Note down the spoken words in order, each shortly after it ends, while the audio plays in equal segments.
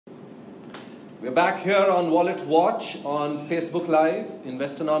We're back here on Wallet Watch on Facebook Live,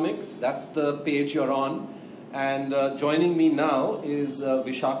 Investonomix. That's the page you're on. And joining me now is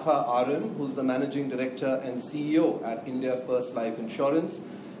Vishakha RM, who's the Managing Director and CEO at IndiaFirst Life Insurance.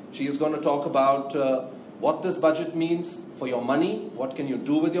 She is going to talk about what this budget means for your money, what can you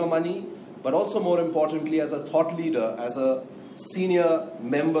do with your money, but also more importantly, as a thought leader, as a senior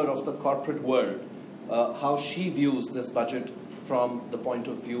member of the corporate world, how she views this budget from the point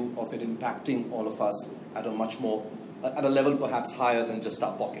of view of it impacting all of us at a much more, at a level perhaps higher than just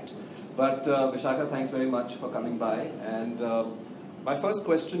our pocket. But Vishakha, thanks very much for coming by. And my first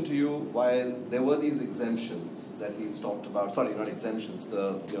question to you, while there were these exemptions that he's talked about, sorry, not exemptions,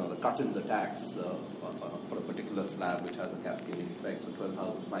 the cut in the tax for a particular slab which has a cascading effect, so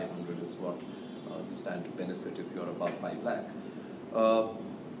 12,500 is what you stand to benefit if you're above 5 lakh.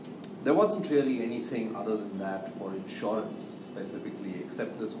 There wasn't really anything other than that for insurance specifically,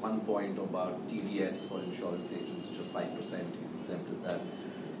 except this one point about TDS for insurance agents, which is 5%, he's exempted that.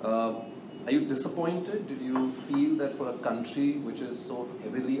 Are you disappointed? Did you feel that for a country which is so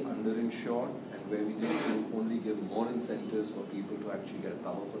heavily underinsured and where we need to only give more incentives for people to actually get a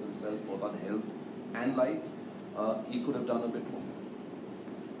cover for themselves, both on health and life, he could have done a bit more?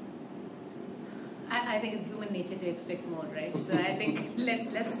 I think it's human nature to expect more, right? So I think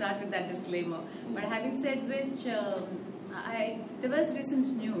let's start with that disclaimer. But having said which, there was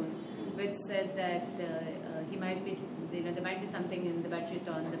recent news which said that he might be, there might be something in the budget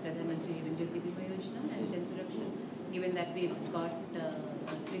on the Pradhan Mantri Jeevan Jyoti Bima Yojana and insurrection, given that we've got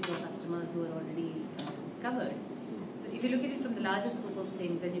 3-4 customers who are already covered. So if you look at it from the larger scope of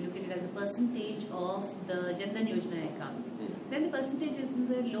things and you look at it as a percentage of the Jan Dhan Yojana accounts, then the percentage is in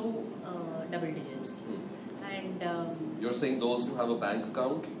the low double digits. And you're saying those who have a bank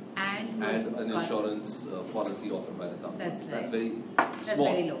account and an insurance policy offered by the government. That's right. That's very That's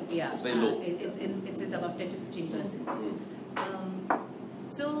small. very low. Yeah, it's very low. It's in about 10 to 15%.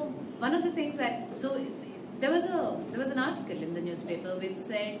 So one of the things that there was an article in the newspaper which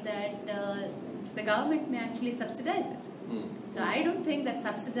said that the government may actually subsidize it. So I don't think that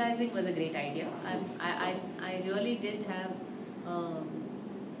subsidizing was a great idea. I really did have a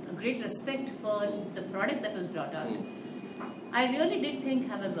great respect for the product that was brought out. I really did think,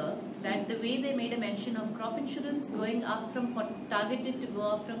 however, that the way they made a mention of crop insurance going up from targeted to go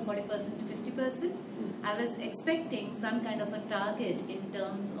up from 40% to 50%, I was expecting some kind of a target in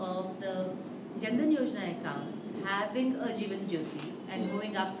terms of the Jan Dhan Yojana accounts having a Jeevan Jyoti and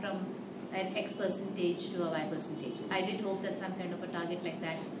moving up from an X percentage to a Y percentage. I did hope that some kind of a target like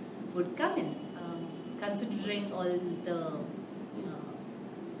that would come in, considering all the,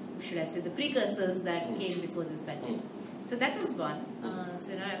 should I say, the precursors that came before this budget. So that was one.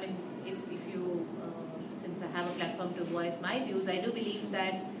 So I mean, if you, since I have a platform to voice my views, I do believe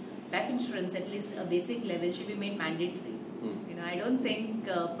that life insurance, at least a basic level, should be made mandatory. I don't think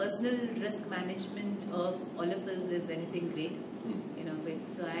personal risk management of all of us is anything great.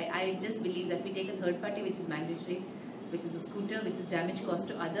 So I just believe that we take a third party which is mandatory, which is a scooter, which is damage caused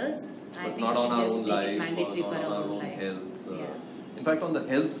to others. But I think not on our own life, mandatory or for not on our own life. health. In fact, on the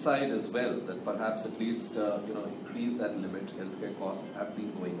health side as well, that perhaps at least increase that limit. Healthcare costs have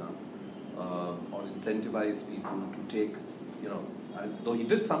been going up, or incentivize people to take, though he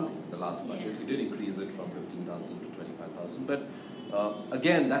did something in the last budget, he did increase it from 15,000 to 25,000, but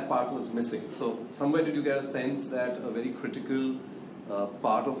again, that part was missing. So somewhere did you get a sense that a very critical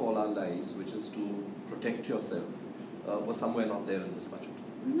part of all our lives, which is to protect yourself, was somewhere not there in this budget?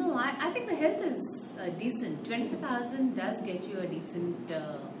 No, I think the health is decent. 25,000 does get you a decent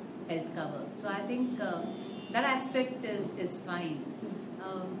health cover. So I think that aspect is fine.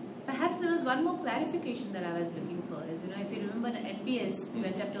 Perhaps there was one more clarification that I was looking for. Is if you remember, the NPS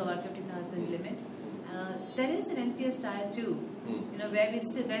went up to about 50,000 limit. There is an NPS tier 2,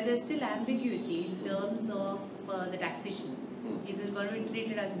 where there's still ambiguity in terms of the taxation. Is it going to be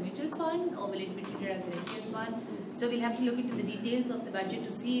treated as a mutual fund or will it be treated as an NPS fund? So we'll have to look into the details of the budget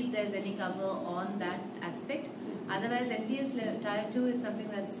to see if there's any cover on that aspect. Otherwise, NPS tier 2 is something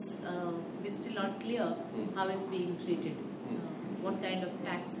that's still not clear how it's being treated. What kind of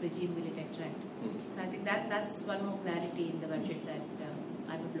tax regime will it attract? So I think that's one more clarity in the budget that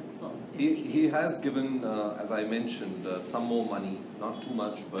I would look for. He has given, as I mentioned, some more money, not too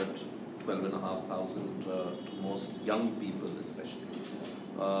much, but 12,500 to most young people especially.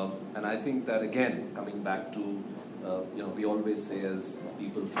 And I think that again, coming back to, we always say as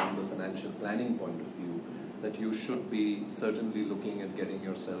people from the financial planning point of view, that you should be certainly looking at getting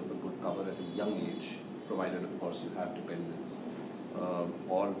yourself a good cover at a young age, provided of course you have dependents,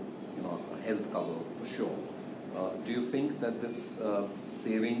 or a health cover for sure. Do you think that this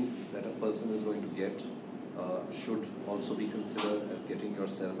saving that a person is going to get should also be considered as getting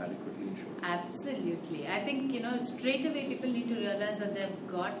yourself adequately insured? Absolutely. I think, straight away people need to realize that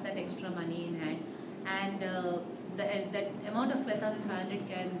they've got that extra money in hand, and that amount of 12,500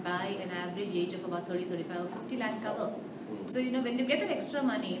 can buy an average age of about 30, 35 or 50 lakh cover. So, when you get that extra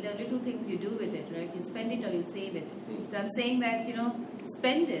money, there are only two things you do with it, right? You spend it or you save it. So I'm saying that,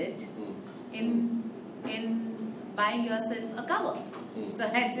 spend it in buying yourself a cover. So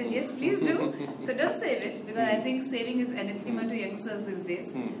I said, yes, please do. So don't save it, because I think saving is anathema to youngsters these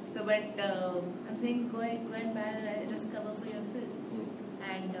days. So, but I'm saying go and buy a risk cover for yourself.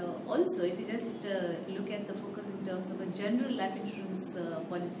 And also, if you just look at the focus in terms of a general life insurance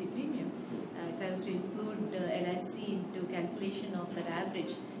policy premium, if I was to include LIC into calculation of that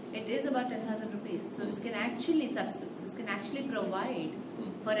average, it is about 10,000 rupees. So this can actually provide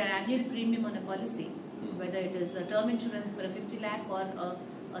for an annual premium on a policy, whether it is a term insurance for a 50 lakh or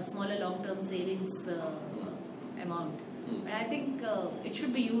a smaller long-term savings amount. But I think it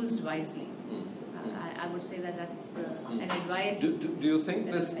should be used wisely. I would say that that's an advice. Do you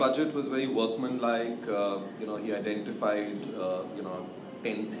think this budget was very workmanlike? He identified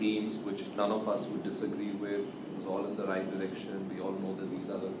 10 themes which none of us would disagree with. It was all in the right direction. We all know that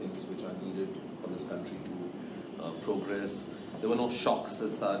these are the things which are needed for this country to progress. There were no shocks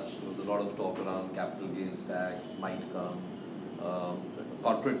as such. There was a lot of talk around capital gains tax, might come.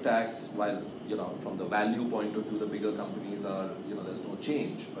 Corporate tax, while from the value point of view, the bigger companies are, there's no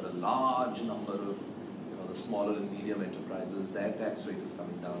change, but a large number of the smaller and medium enterprises, their tax rate is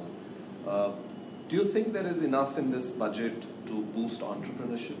coming down. Do you think there is enough in this budget to boost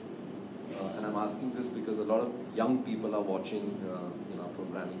entrepreneurship? And I'm asking this because a lot of young people are watching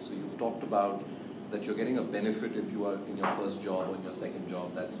programming. So you've talked about that you're getting a benefit if you are in your first job or in your second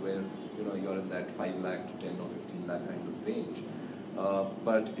job. That's where you're in that 5 lakh to 10 or 15 lakh kind of range.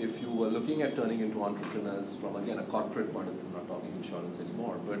 But if you were looking at turning into entrepreneurs from, again, a corporate point of view, not talking insurance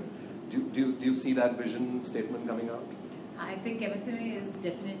anymore, but do you see that vision statement coming out? I think MSME is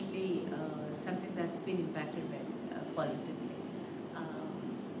definitely something that's been impacted very positively.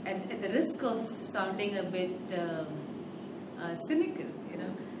 And at the risk of sounding a bit cynical,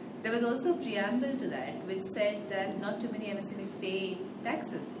 there was also a preamble to that which said that not too many MSMEs pay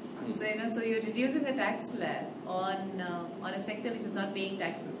taxes. So you're reducing the tax slab on a sector which is not paying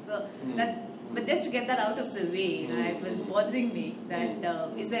taxes. So but just to get that out of the way, it was bothering me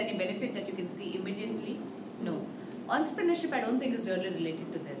that is there any benefit that you can see immediately? No. Entrepreneurship, I don't think is really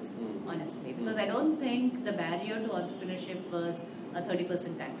related to this, honestly, because I don't think the barrier to entrepreneurship was a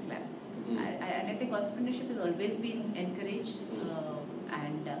 30% tax slab. And I think entrepreneurship has always been encouraged.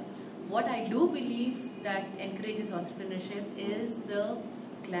 And what I do believe that encourages entrepreneurship is the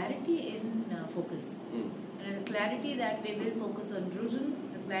clarity in focus. The clarity that we will focus on rural,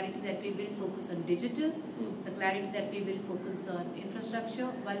 the clarity that we will focus on digital, the clarity that we will focus on infrastructure,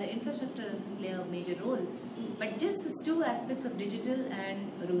 while the infrastructure doesn't play a major role, but just these two aspects of digital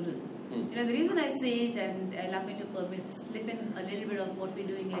and rural. The reason I say it, and allow me to slip in a little bit of what we're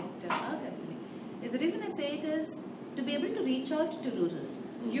doing at our company, the reason I say it is to be able to reach out to rural.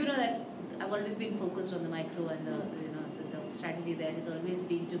 You know that I've always been focused on the micro, and the strategy there has always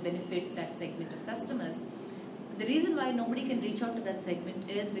been to benefit that segment of customers. The reason why nobody can reach out to that segment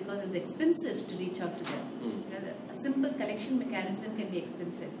is because it's expensive to reach out to them. A simple collection mechanism can be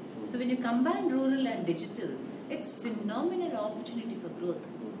expensive. So when you combine rural and digital, it's phenomenal opportunity for growth.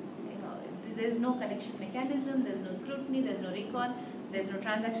 There's no collection mechanism, there's no scrutiny, there's no recon, there's no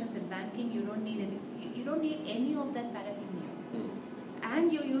transactions in banking. You don't need any of that paraphernalia.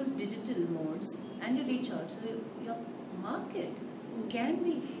 And you use digital modes and you reach out. So your market can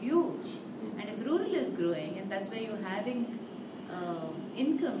be huge. And if rural is growing, and that's where you're having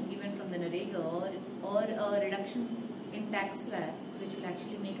income even from the Narega or a reduction in tax slab, which will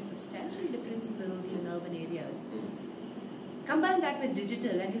actually make a substantial difference in the rural and urban areas. Combine that with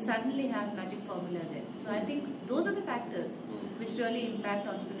digital and you suddenly have magic formula there. So I think those are the factors which really impact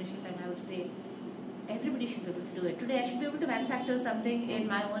entrepreneurship, and I would say everybody should be able to do it. Today I should be able to manufacture something in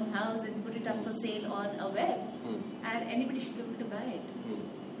my own house and put it up for sale on a web, and anybody should be able to buy it.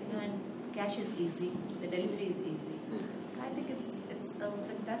 And cash is easy, the delivery is easy. I think it's a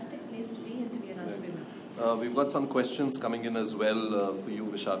fantastic place to be and to be an entrepreneur. We've got some questions coming in as well for you,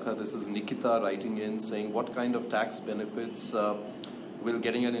 Vishakha. This is Nikita writing in saying, what kind of tax benefits will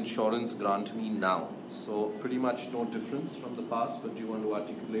getting an insurance grant me now? So pretty much no difference from the past, but do you want to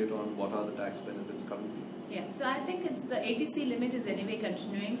articulate on what are the tax benefits currently? Yeah, so I think the ATC limit is anyway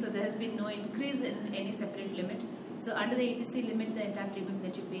continuing, so there has been no increase in any separate limit. So under the ATC limit, the entire premium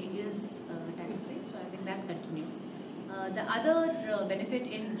that you pay is tax-free. So I think think that continues. The other benefit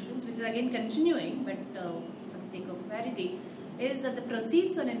in insurance, which is again continuing, but for the sake of clarity, is that the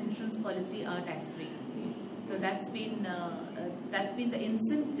proceeds on an insurance policy are tax-free. So that's been the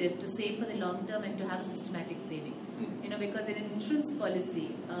incentive to save for the long term and to have systematic saving. You know, because in an insurance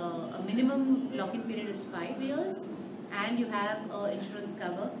policy, a minimum lock-in period is 5 years, and you have insurance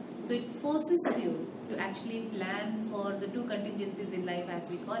cover. So it forces you to actually plan for the two contingencies in life, as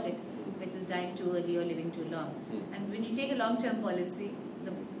we call it, which is dying too early or living too long. And when you take a long-term policy,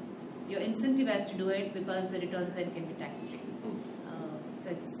 your incentive has to do it because the returns then can be tax-free.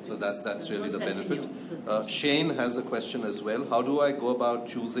 So that's really the benefit. Shane has a question as well. How do I go about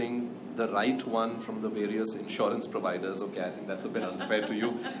choosing the right one from the various insurance providers? Okay, I think that's a bit unfair to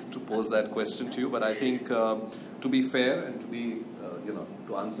you to pose that question to you, but I think to be fair and to be,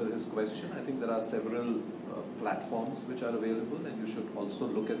 to answer his question, I think there are several platforms which are available, and you should also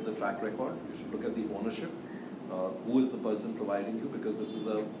look at the track record. You should look at the ownership. Who is the person providing you, because this is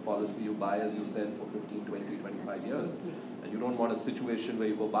a policy you buy, as you said, for 15, 20, 25 years. And you don't want a situation where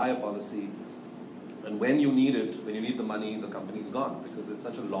you go buy a policy and when you need it, when you need the money, the company's gone, because it's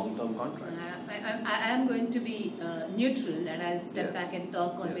such a long-term contract. I am going to be neutral, and I'll step back and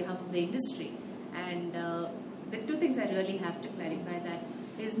talk on behalf of the industry. And the two things I really have to clarify that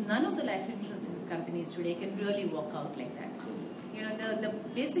is none of the life insurance companies today can really walk out like that. You know, the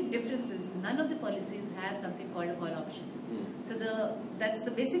basic difference is none of the policies have something called a call option. So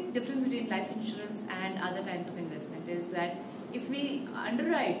the basic difference between life insurance and other kinds of investment is that if we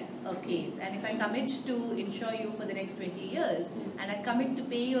underwrite a case, and if I commit to insure you for the next 20 years, and I commit to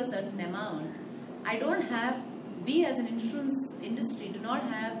pay you a certain amount, we as an insurance industry do not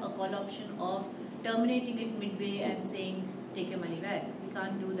have a call option of terminating it midway and saying, take your money back. We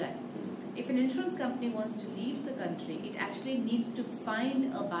can't do that. If an insurance company wants to leave the country, it actually needs to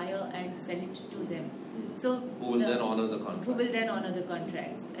find a buyer and sell it to them. So who will then honor the contract? Who will then honor the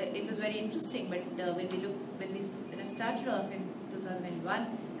contracts? It was very interesting, but when I started off in 2001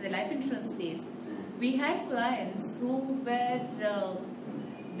 in the life insurance space, we had clients who were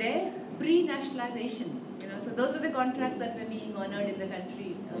there pre-nationalization. You know, so those are the contracts that were being honored in the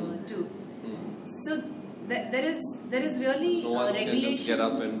country too. So there is really no one regulation. Can just get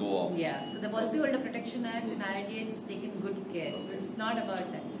up and go off. Yeah. So the Policyholder Protection Act in IRDA has taken good care. So it's not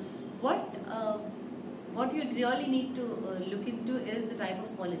about that. What you really need to look into is the type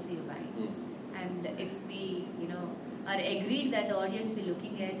of policy you're buying. And if we, are agreed that the audience we're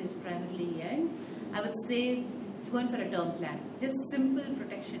looking at is primarily young, I would say going for a term plan. Just simple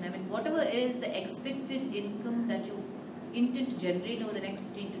protection. I mean, whatever is the expected income that you intend to generate over the next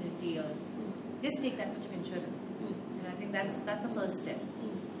 15 to 20 years, just take that much of insurance. And I think that's a first step.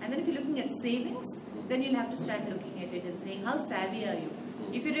 And then if you're looking at savings, then you'll have to start looking at it and saying, how savvy are you?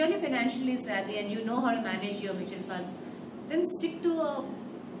 If you're really financially savvy and you know how to manage your mutual funds, then stick to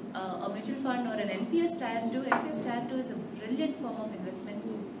a mutual fund or an NPS Tier 2. NPS Tier 2 is a brilliant form of investment.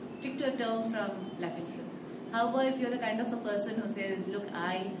 Stick to a term from life insurance. However, if you're the kind of a person who says, look,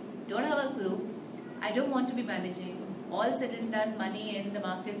 I don't have a clue, I don't want to be managing, all said and done, money in the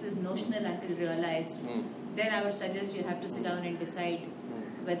markets is notional until realized, then I would suggest you have to sit down and decide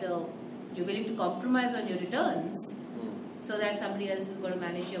whether you're willing to compromise on your returns so that somebody else is going to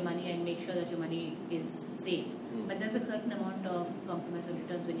manage your money and make sure that your money is safe. But there's a certain amount of compromise on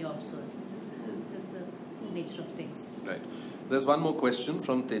returns when you're outsourced. This is the nature of things. Right. There's one more question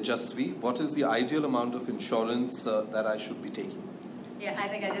from Tejasvi. What is the ideal amount of insurance that I should be taking? Yeah, I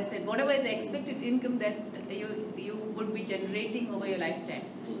think I just said whatever is the expected income that you would be generating over your lifetime.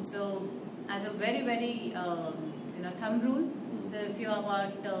 So, as a very, very thumb rule, so if you're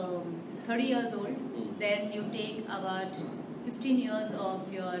about 30 years old, then you take about 15 years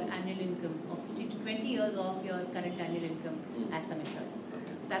of your annual income, or 15 to 20 years of your current annual income as sum assured.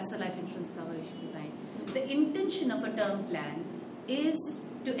 Okay. That's the life insurance cover you should be buying. The intention of a term plan is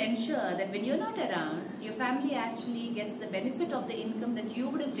to ensure that when you're not around, your family actually gets the benefit of the income that you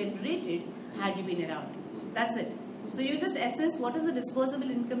would have generated had you been around. That's it. So you just assess what is the disposable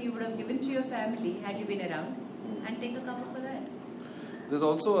income you would have given to your family had you been around and take a cover for that. There's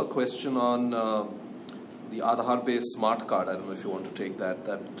also a question on the Aadhaar-based smart card. I don't know if you want to take that.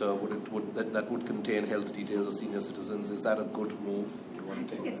 That would contain health details of senior citizens. Is that a good move? I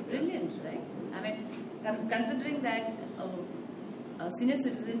think it's brilliant, right? I mean, considering that a senior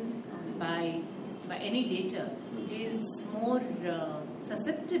citizen by any data is more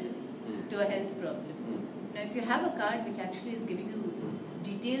susceptible to a health problem. Now, if you have a card which actually is giving you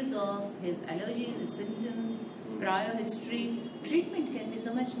details of his allergies, his symptoms, prior history, treatment can be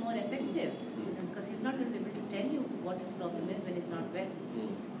so much more effective because he's not going to be able to tell you what his problem is when it's not well.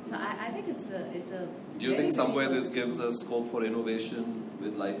 So I think it's a. Do you think somewhere this gives us scope for innovation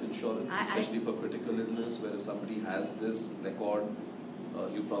with life insurance, especially for critical illness, where if somebody has this record,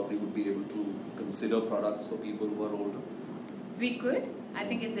 you probably would be able to consider products for people who are older? We could. I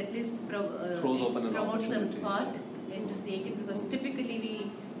think it's at least throws open an promotes some opportunity. thought into seeing it, because typically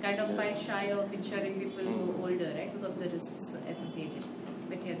we kind of fight shy of insuring people who are older, right, because of the risks associated.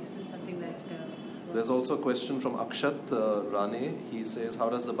 But yeah, this is something that. There's also a question from Akshat Rane. He says, how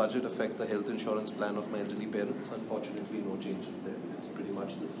does the budget affect the health insurance plan of my elderly parents? Unfortunately, no changes there. It's pretty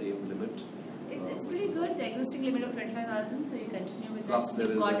much the same limit. It's pretty good. The existing limit of 25,000, so you continue with Plus, that.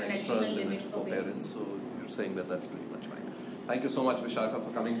 there is Got an extra limit for parents. parents, so you're saying that that's pretty much fine. Thank you so much, Vishakha,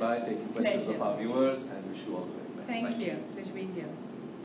 for coming by, taking questions of our viewers, and wish you all the very best. Thank you. Pleasure being here.